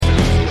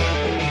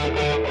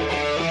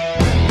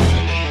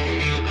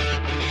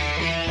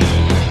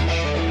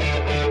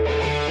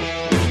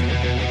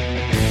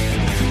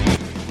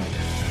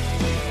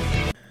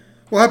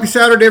Well, happy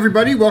Saturday,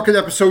 everybody. Welcome to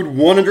episode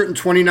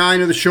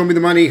 129 of the Show Me the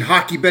Money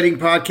Hockey Betting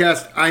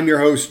Podcast. I'm your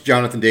host,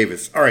 Jonathan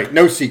Davis. All right,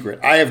 no secret.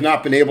 I have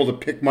not been able to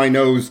pick my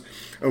nose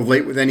of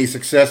late with any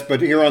success,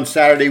 but here on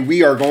Saturday,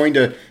 we are going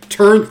to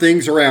turn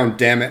things around,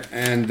 damn it.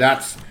 And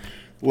let's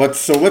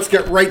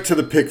get right to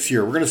the picks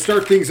here. We're going to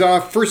start things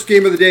off. First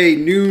game of the day,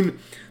 noon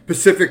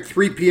Pacific,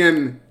 3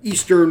 p.m.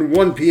 Eastern,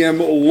 1 p.m.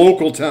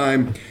 local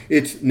time.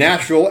 It's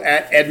Nashville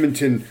at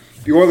Edmonton.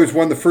 The Oilers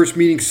won the first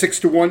meeting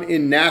 6-1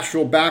 in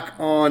Nashville back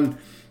on,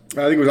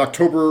 I think it was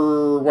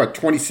October,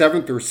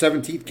 27th or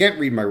 17th. Can't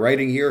read my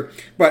writing here.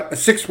 But a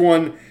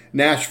 6-1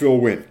 Nashville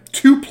win.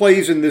 Two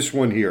plays in this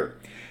one here.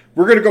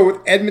 We're going to go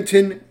with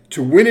Edmonton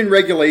to win in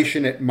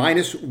regulation at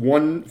minus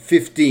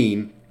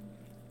 115.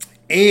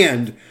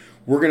 And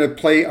we're going to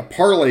play a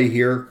parlay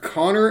here.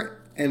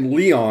 Connor and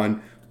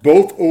Leon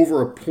both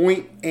over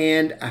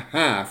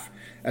 1.5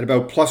 at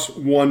about plus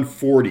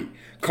 140.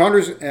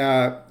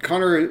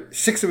 Connor,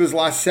 6 of his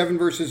last 7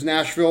 versus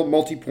Nashville,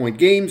 multi-point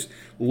games.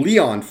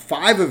 Leon,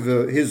 5 of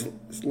his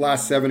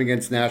last 7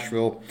 against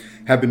Nashville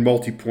have been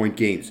multi-point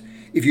games.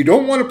 If you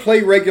don't want to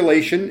play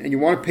regulation and you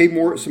want to pay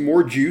some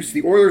more juice,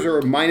 the Oilers are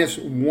a minus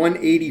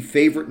 180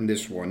 favorite in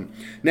this one.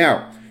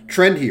 Now,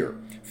 trend here.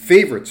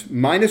 Favorites,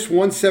 minus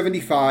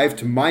 175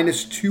 to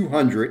minus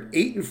 200,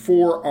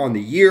 8-4 on the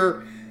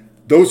year.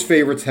 Those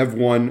favorites have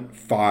won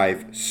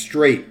 5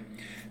 straight.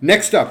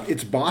 Next up,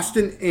 it's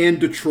Boston and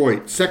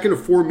Detroit. Second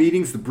of 4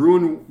 meetings. The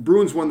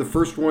Bruins won the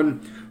first one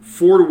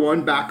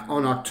 4-1 back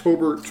on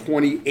October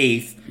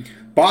 28th.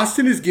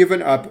 Boston has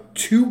given up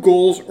 2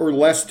 goals or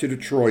less to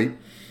Detroit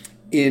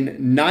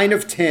in 9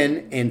 of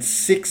 10 and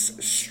 6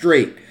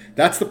 straight.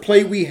 That's the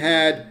play we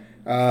had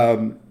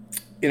when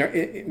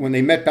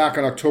they met back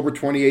on October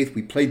 28th.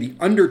 We played the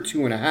under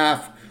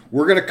 2.5.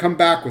 We're going to come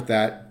back with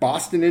that.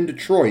 Boston and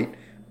Detroit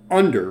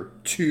under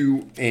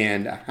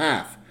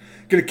 2.5.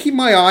 Going to keep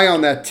my eye on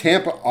that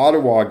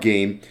Tampa-Ottawa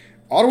game.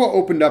 Ottawa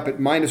opened up at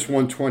minus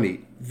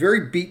 120.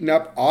 Very beaten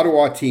up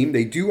Ottawa team.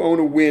 They do own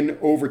a win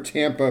over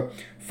Tampa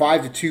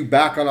 5-2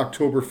 back on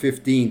October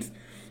 15th.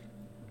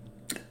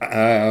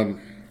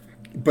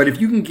 But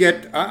if you can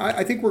get,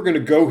 I think we're going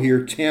to go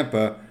here,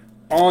 Tampa,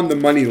 on the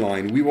money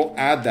line. We will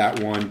add that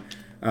one.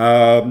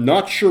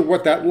 Not sure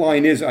what that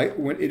line is.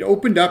 When it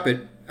opened up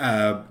at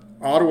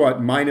Ottawa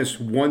at minus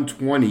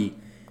 120,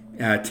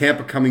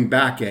 Tampa coming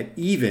back at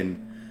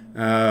even.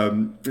 Let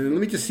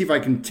me just see if I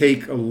can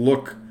take a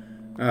look.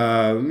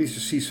 Let me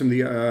just see some of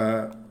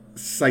the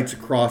sites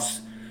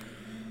across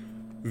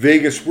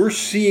Vegas. We're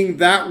seeing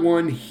that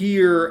one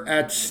here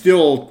at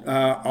still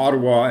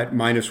Ottawa at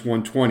minus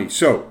 120.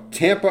 So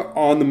Tampa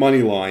on the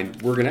money line.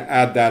 We're going to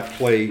add that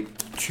play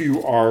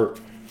to our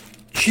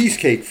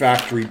Cheesecake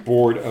Factory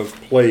board of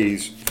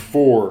plays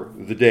for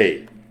the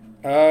day.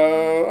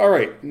 All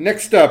right,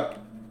 next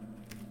up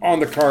on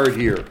the card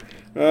here.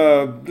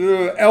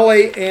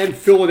 LA and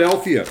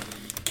Philadelphia.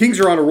 Kings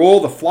are on a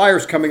roll. The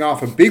Flyers coming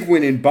off a big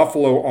win in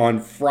Buffalo on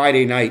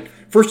Friday night.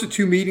 First of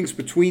 2 meetings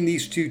between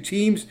these two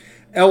teams.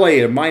 LA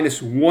a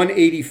minus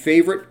 180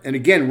 favorite. And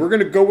again, we're going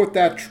to go with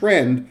that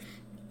trend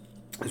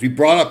as we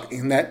brought up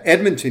in that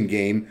Edmonton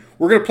game.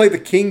 We're going to play the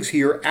Kings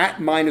here at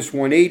minus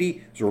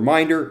 180. As a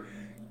reminder,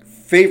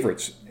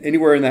 favorites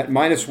anywhere in that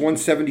minus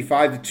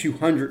 175 to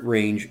 200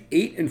 range.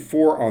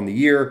 8-4 on the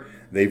year.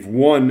 They've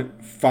won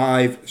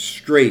 5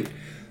 straight.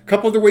 A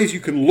couple other ways you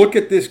can look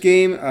at this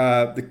game.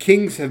 The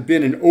Kings have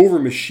been an over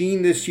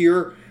machine this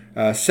year.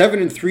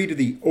 7-3 to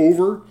the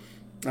over.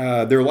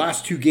 Their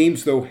last 2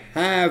 games, though,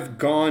 have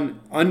gone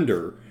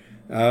under.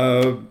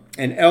 And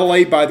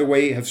LA, by the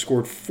way, have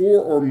scored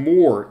 4 or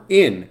more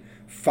in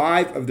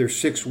 5 of their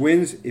 6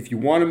 wins. If you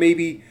want to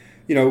maybe,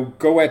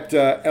 go at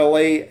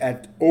LA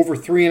at over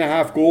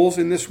 3.5 goals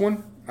in this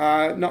one,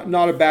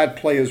 not a bad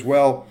play as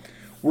well.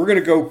 We're going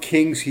to go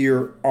Kings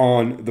here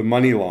on the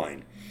money line.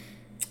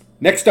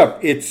 Next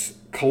up, it's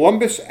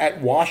Columbus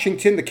at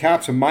Washington. The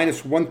Caps a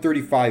minus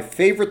 135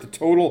 favorite. The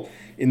total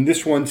in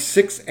this one,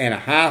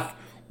 6.5.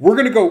 We're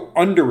going to go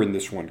under in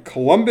this one.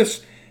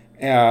 Columbus,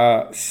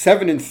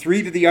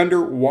 7-3 to the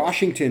under.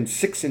 Washington,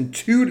 6-2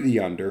 to the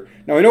under.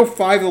 Now, I know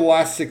 5 of the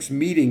last 6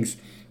 meetings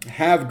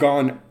have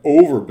gone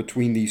over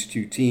between these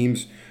two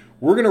teams.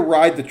 We're going to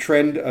ride the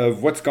trend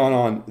of what's gone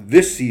on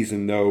this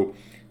season, though.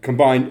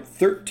 Combined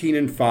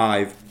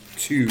 13-5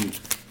 to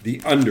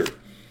the under.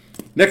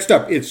 Next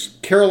up, it's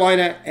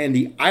Carolina and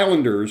the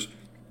Islanders.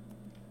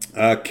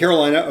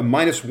 Carolina, a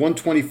minus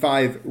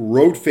 125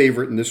 road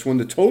favorite in this one.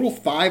 The total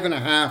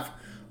 5.5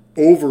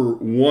 over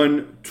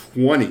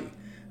 120.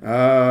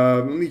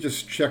 Let me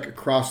just check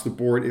across the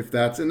board if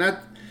that's... And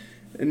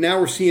now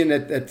we're seeing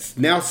that's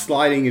now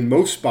sliding in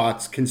most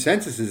spots.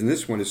 Consensus is in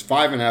this one is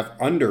 5.5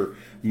 under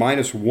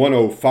minus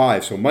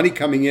 105. So money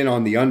coming in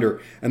on the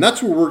under. And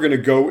that's where we're going to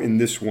go in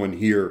this one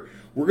here.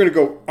 We're going to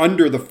go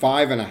under the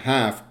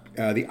 5.5.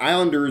 The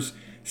Islanders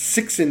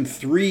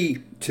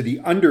 6-3 to the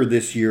under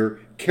this year.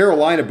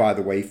 Carolina, by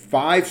the way,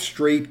 5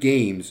 straight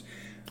games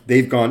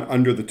they've gone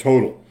under the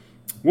total.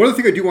 One other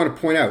thing I do want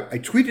to point out, I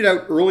tweeted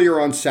out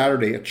earlier on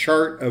Saturday a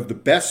chart of the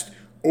best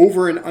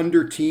over and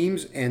under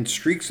teams and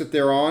streaks that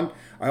they're on.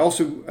 I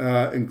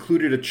also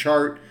included a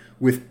chart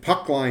with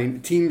puck line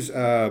teams,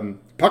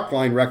 puck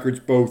line records,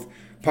 both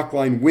puck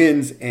line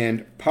wins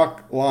and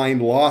puck line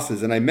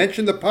losses. And I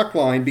mentioned the puck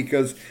line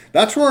because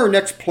that's where our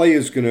next play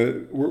is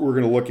we're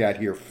gonna look at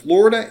here.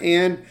 Florida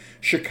and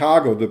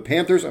Chicago. The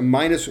Panthers a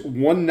minus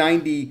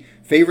 190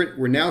 favorite.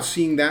 We're now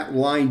seeing that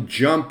line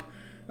jump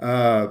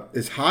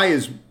as high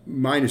as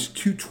minus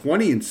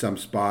 220 in some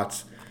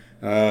spots.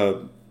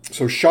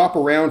 So shop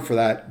around for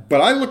that. But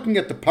I'm looking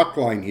at the puck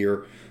line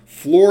here.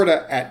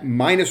 Florida at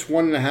minus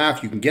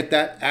 1.5. You can get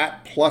that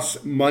at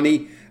plus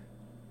money.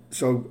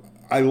 So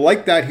I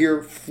like that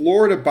here.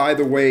 Florida, by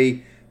the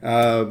way,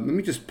 let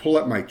me just pull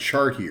up my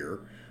chart here.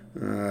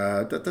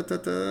 Sorry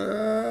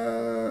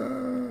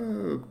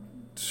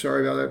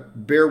about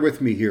that. Bear with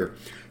me here.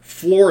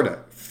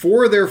 Florida,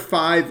 4 of their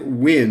 5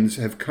 wins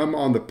have come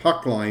on the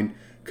puck line.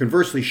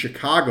 Conversely,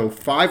 Chicago,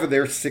 5 of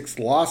their 6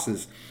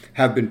 losses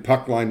have been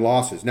puck line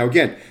losses. Now,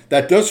 again,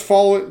 that does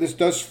fall. This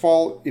does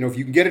fall. If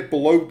you can get it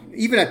below,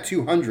 even at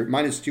 200,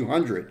 minus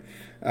 200,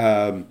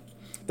 that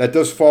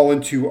does fall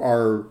into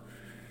our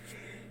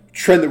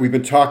trend that we've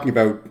been talking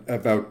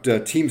about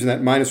teams in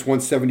that minus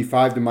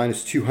 175 to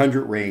minus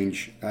 200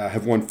 range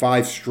have won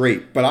 5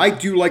 straight. But I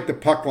do like the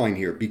puck line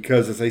here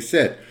because, as I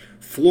said,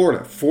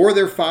 Florida, 4 of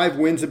their 5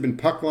 wins have been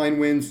puck line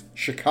wins.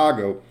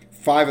 Chicago,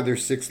 5 of their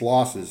 6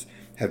 losses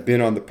have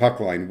been on the puck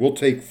line. We'll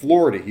take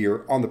Florida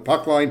here on the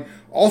puck line.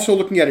 Also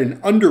looking at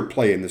an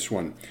underplay in this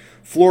one.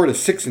 Florida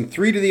 6-3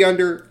 to the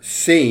under.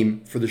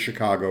 Same for the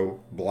Chicago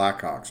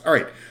Blackhawks. All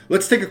right,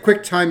 let's take a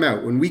quick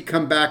timeout. When we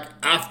come back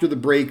after the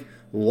break,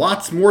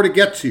 lots more to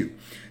get to.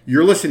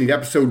 You're listening to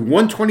episode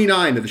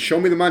 129 of the Show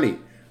Me the Money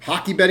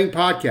Hockey Betting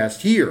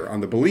Podcast here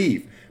on the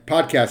Believe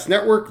Podcast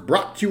Network,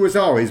 brought to you as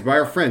always by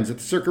our friends at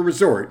the Circa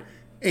Resort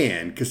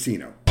and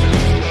Casino.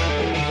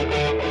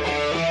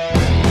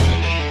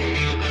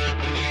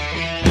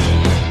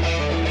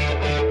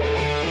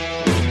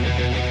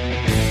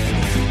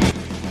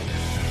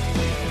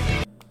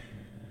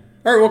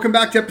 All right, welcome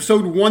back to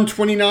episode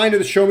 129 of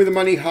the Show Me the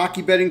Money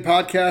Hockey Betting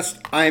Podcast.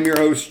 I am your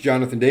host,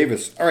 Jonathan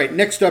Davis. All right,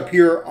 next up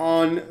here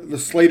on the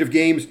slate of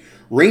games,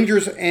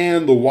 Rangers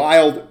and the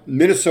Wild.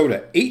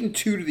 Minnesota, 8-2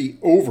 to the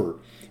over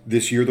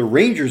this year. The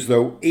Rangers,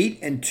 though,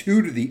 8-2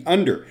 to the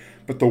under.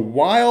 But the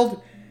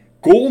Wild,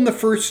 goal in the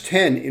first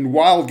 10 in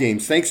Wild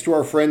games, thanks to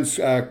our friends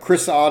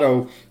Chris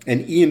Otto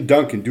and Ian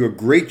Duncan, do a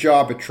great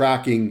job at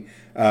tracking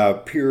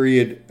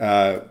period,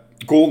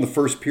 goal in the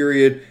first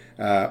period,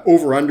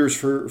 over-unders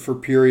for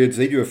periods.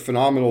 They do a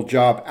phenomenal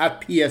job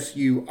at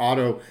PSU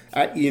Auto,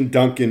 at Ian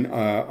Duncan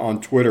on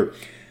Twitter.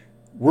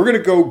 We're going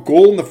to go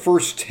goal in the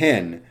first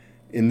 10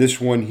 in this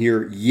one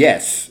here.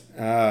 Yes,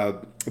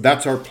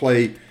 that's our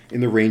play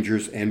in the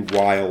Rangers and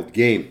Wild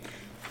game.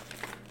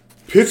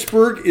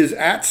 Pittsburgh is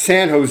at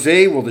San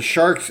Jose. Will the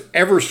Sharks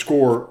ever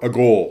score a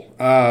goal?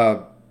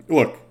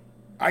 Look,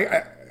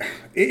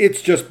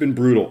 it's just been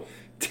brutal.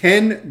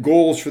 10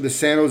 goals for the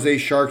San Jose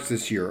Sharks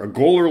this year. A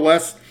goal or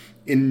less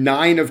in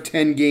 9 of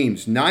 10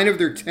 games. 9 of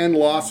their 10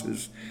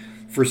 losses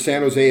for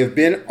San Jose have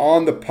been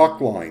on the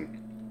puck line.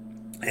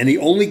 And the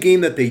only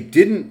game that they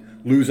didn't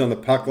lose on the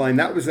puck line,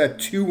 that was that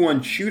 2-1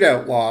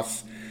 shootout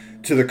loss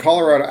to the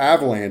Colorado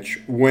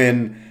Avalanche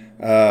when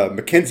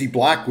Mackenzie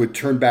Blackwood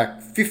turned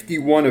back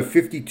 51 of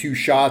 52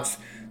 shots.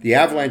 The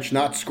Avalanche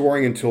not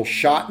scoring until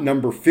shot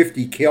number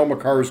 50, Cale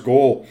Makar's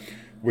goal,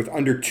 with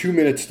under 2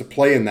 minutes to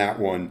play in that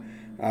one.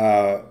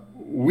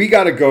 We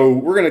got to go.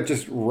 We're going to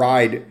just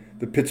ride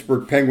the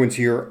Pittsburgh Penguins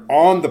here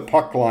on the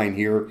puck line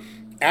here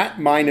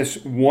at minus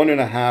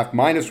 1.5,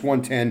 minus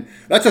 110.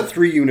 That's a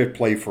 3-unit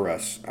play for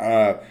us.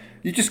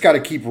 You just got to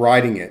keep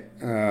riding it,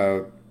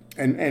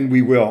 and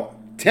we will.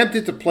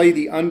 Tempted to play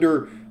the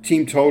under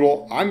team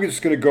total. I'm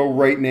just going to go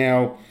right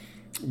now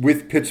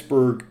with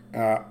Pittsburgh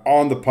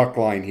on the puck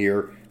line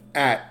here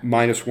at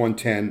minus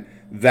 110.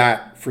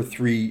 That for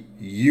 3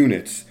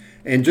 units.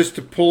 And just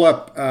to pull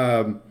up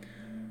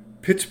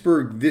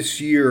Pittsburgh this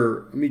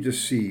year, let me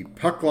just see.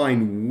 Puck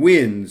line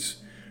wins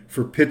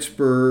for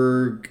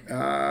Pittsburgh.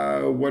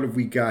 What have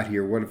we got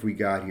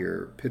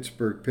here?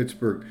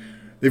 Pittsburgh.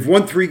 They've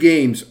won 3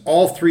 games.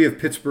 All 3 of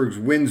Pittsburgh's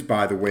wins,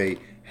 by the way,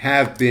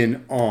 have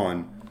been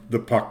on the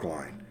puck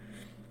line.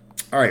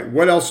 All right,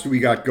 what else do we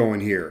got going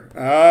here?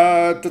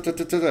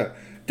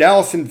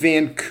 Dallas and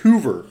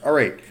Vancouver. All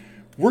right,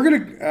 we're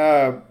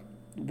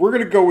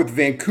gonna go with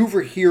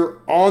Vancouver here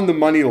on the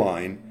money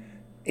line.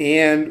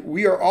 And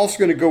we are also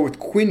going to go with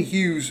Quinn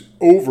Hughes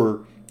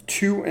over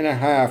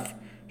 2.5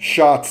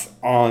 shots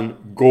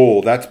on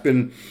goal. That's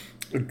been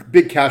a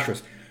big cash for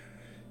us.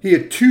 He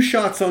had 2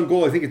 shots on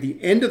goal, I think, at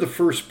the end of the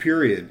first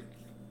period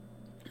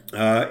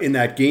in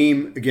that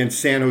game against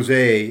San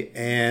Jose.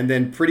 And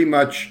then pretty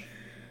much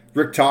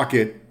Rick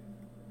Tocchet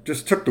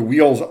just took the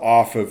wheels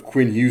off of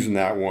Quinn Hughes in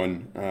that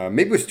one.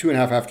 Maybe it was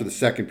 2.5 after the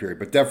second period,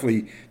 but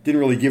definitely didn't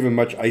really give him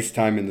much ice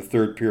time in the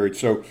third period.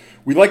 So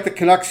we like the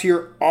Canucks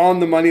here on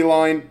the money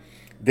line.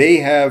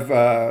 They've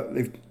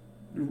a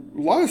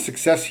lot of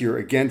success here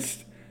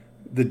against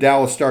the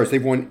Dallas Stars.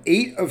 They've won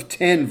 8 of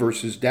 10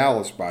 versus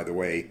Dallas, by the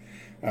way.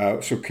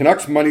 So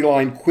Canucks money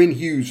line, Quinn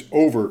Hughes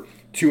over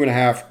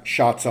 2.5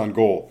 shots on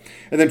goal.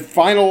 And then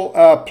final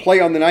play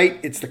on the night,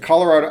 it's the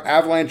Colorado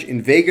Avalanche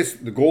in Vegas.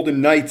 The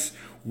Golden Knights,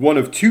 one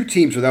of two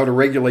teams without a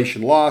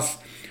regulation loss.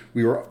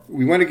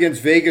 We went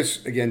against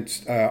Vegas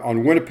against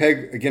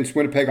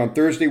Winnipeg on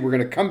Thursday. We're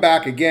going to come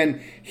back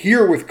again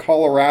here with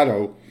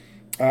Colorado.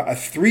 A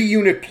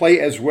 3-unit play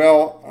as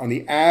well on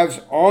the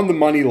Avs on the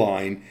money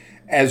line.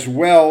 As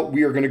well,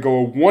 we are going to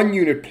go a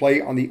 1-unit play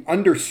on the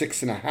under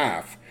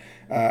 6.5.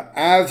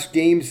 Avs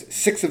games,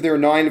 6 of their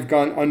 9 have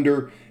gone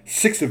under.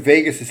 6 of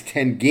Vegas'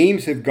 10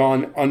 games have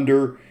gone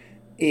under.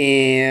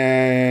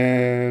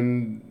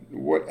 And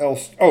what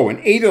else? Oh, and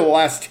 8 of the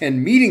last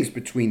 10 meetings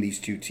between these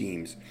two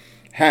teams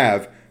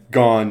have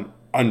gone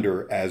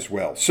under as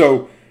well.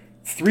 So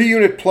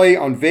 3-unit play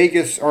on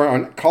Vegas or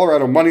on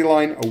Colorado money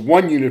line, a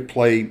 1-unit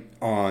play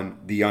on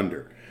the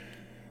under.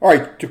 All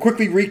right, to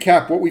quickly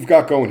recap what we've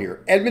got going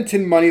here.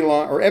 Edmonton money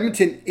line or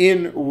Edmonton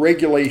in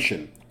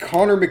regulation.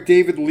 Connor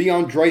McDavid,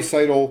 Leon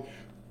Draisaitl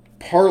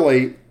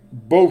parlay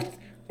both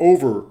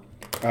over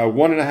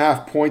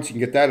 1.5 points. You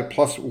can get that at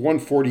plus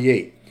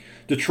 148.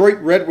 Detroit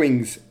Red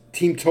Wings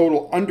team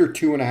total under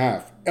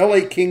 2.5.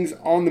 LA Kings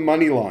on the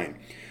money line.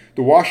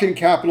 The Washington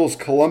Capitals,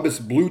 Columbus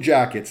Blue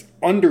Jackets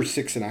under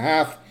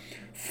 6.5.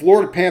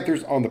 Florida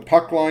Panthers on the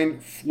puck line.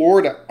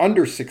 Florida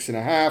under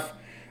 6.5.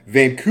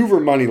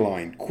 Vancouver money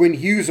line. Quinn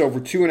Hughes over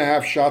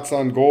 2.5 shots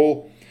on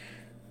goal.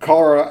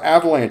 Colorado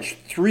Avalanche,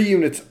 3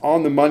 units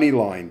on the money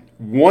line.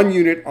 1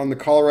 unit on the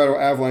Colorado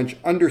Avalanche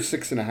under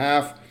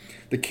 6.5.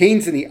 The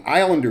Canes and the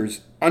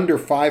Islanders under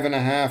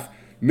 5.5.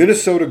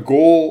 Minnesota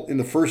goal in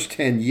the first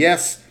 10,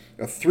 yes.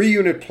 A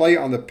 3-unit play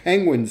on the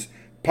Penguins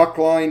puck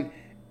line.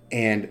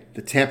 And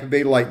the Tampa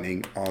Bay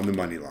Lightning on the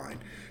money line.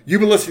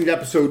 You've been listening to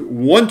episode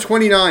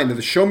 129 of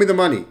the Show Me the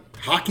Money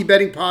Hockey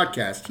Betting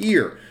Podcast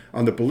here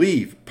on the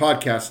Believe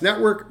Podcast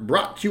Network,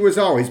 brought to you as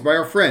always by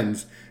our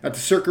friends at the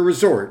Circa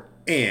Resort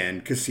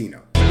and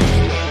Casino.